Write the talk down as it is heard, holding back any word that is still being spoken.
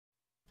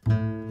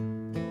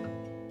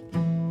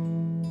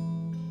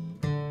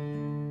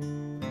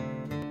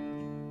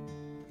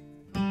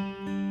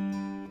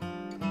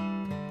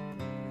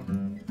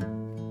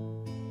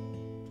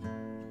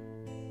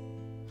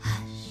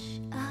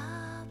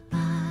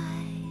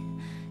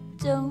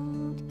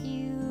don't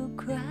you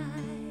cry.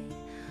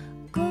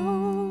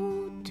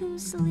 Go to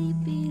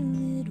sleepy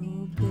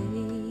little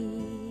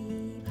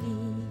baby.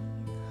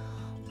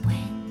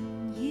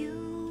 When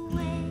you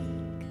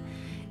wake,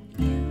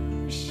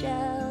 you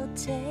shall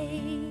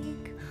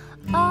take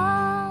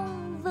all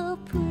the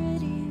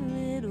pretty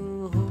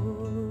little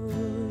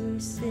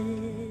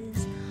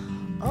horses,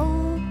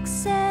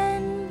 oaks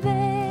and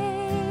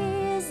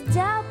bays,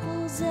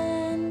 dapples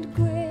and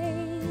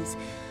grays,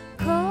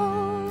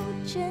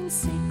 coach and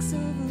six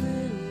of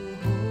little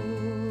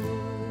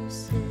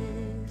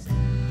horses,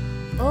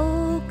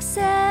 oaks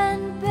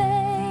and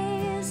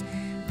bays,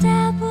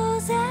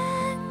 dapples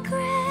and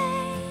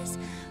grays,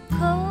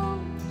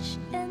 coach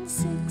and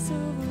six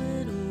of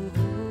little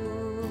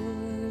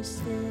horses.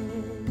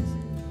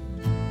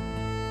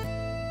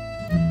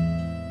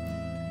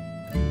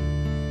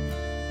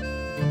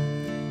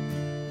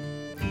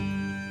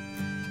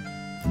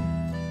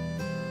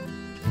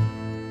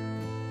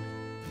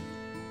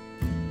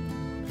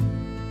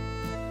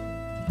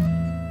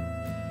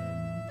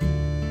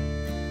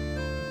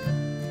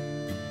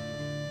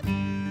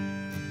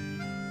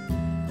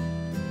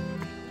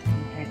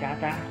 Hey,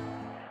 Dada.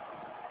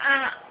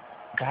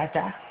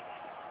 Dada.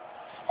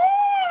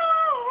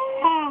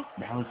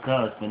 That was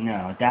close, but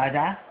no.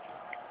 Dada.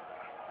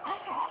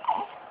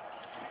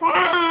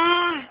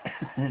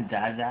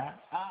 Dada.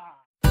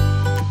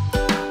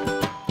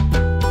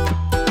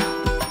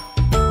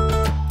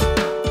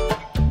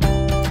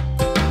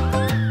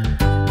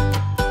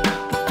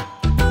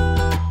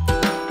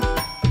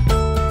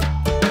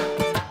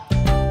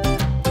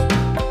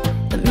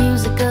 The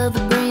music of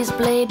the breeze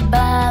played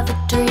by the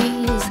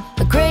trees,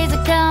 a crazy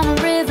kind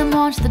of rhythm,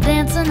 watch the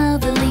dancing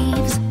of the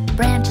leaves.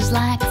 Branches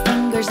like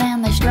fingers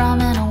and they're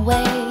strumming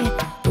away.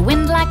 The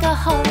wind like a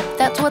harp,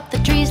 that's what the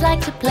trees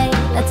like to play.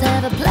 Let's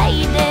have a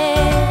play day,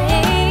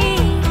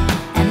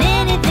 and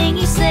anything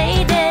you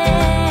say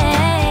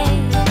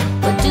day.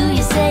 What do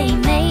you say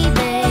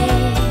maybe?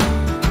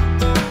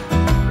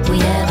 We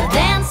have a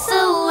dance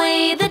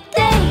away the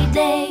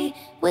day.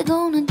 We're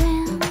gonna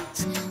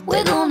dance,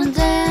 we're gonna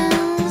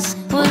dance,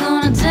 we're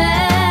gonna dance,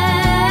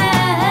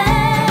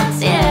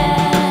 yeah.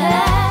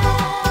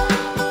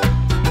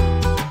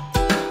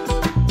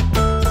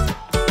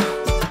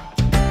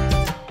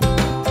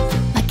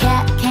 My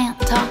cat can't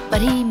talk,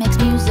 but he makes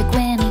music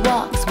when he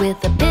walks.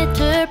 With a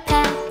bitter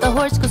pat, the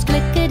horse goes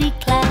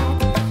clickety-clack.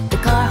 The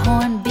car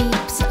horn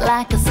beeps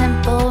like a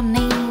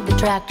symphony. The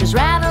tractors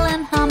rattle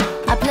and hum,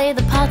 I play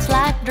the pots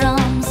like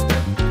drums.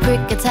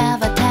 Crickets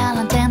have a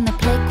talent and they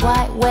play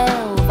quite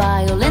well.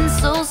 Violins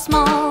so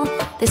small,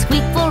 they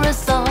squeak for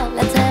us all.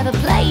 Let's have a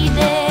play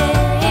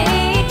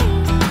day,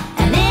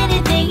 and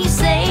anything you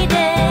say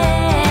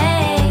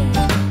day.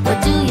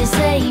 What do you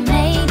say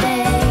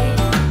maybe?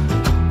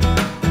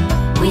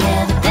 We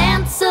have a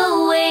dance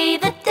away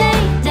the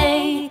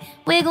day.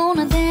 We're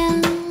gonna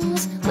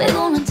dance, we're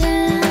gonna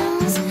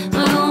dance,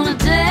 we're gonna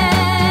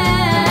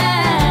dance.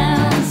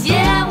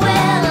 Yeah,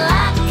 well,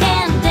 I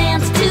can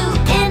dance to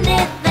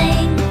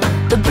anything.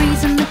 The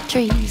breeze in the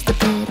trees, the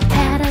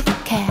pitter-pat of the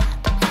cat,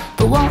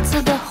 the waltz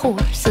of the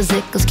horse as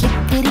it goes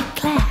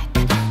clickety-clack.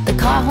 The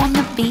car horn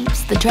that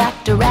beeps, the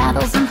tractor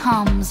rattles and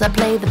hums. I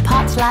play the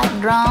pots like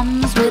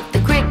drums with the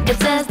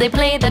crickets as they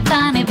play the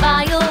tiny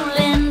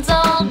violins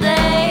all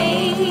day.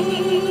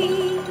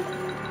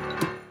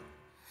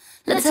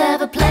 Let's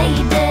have a play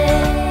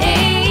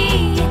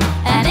day,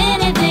 and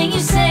anything you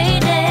say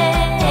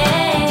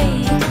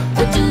day.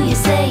 What do you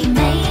say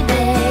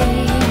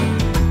maybe?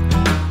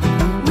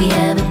 We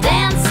have a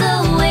dance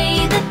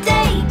away the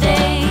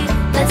day.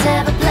 Let's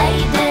have a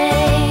play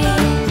day,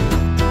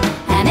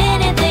 and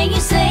anything you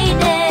say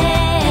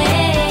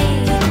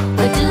day.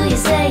 What do you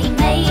say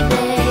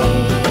maybe?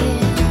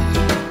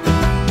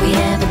 We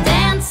have a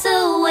dance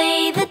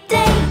away the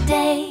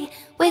day.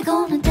 We're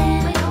gonna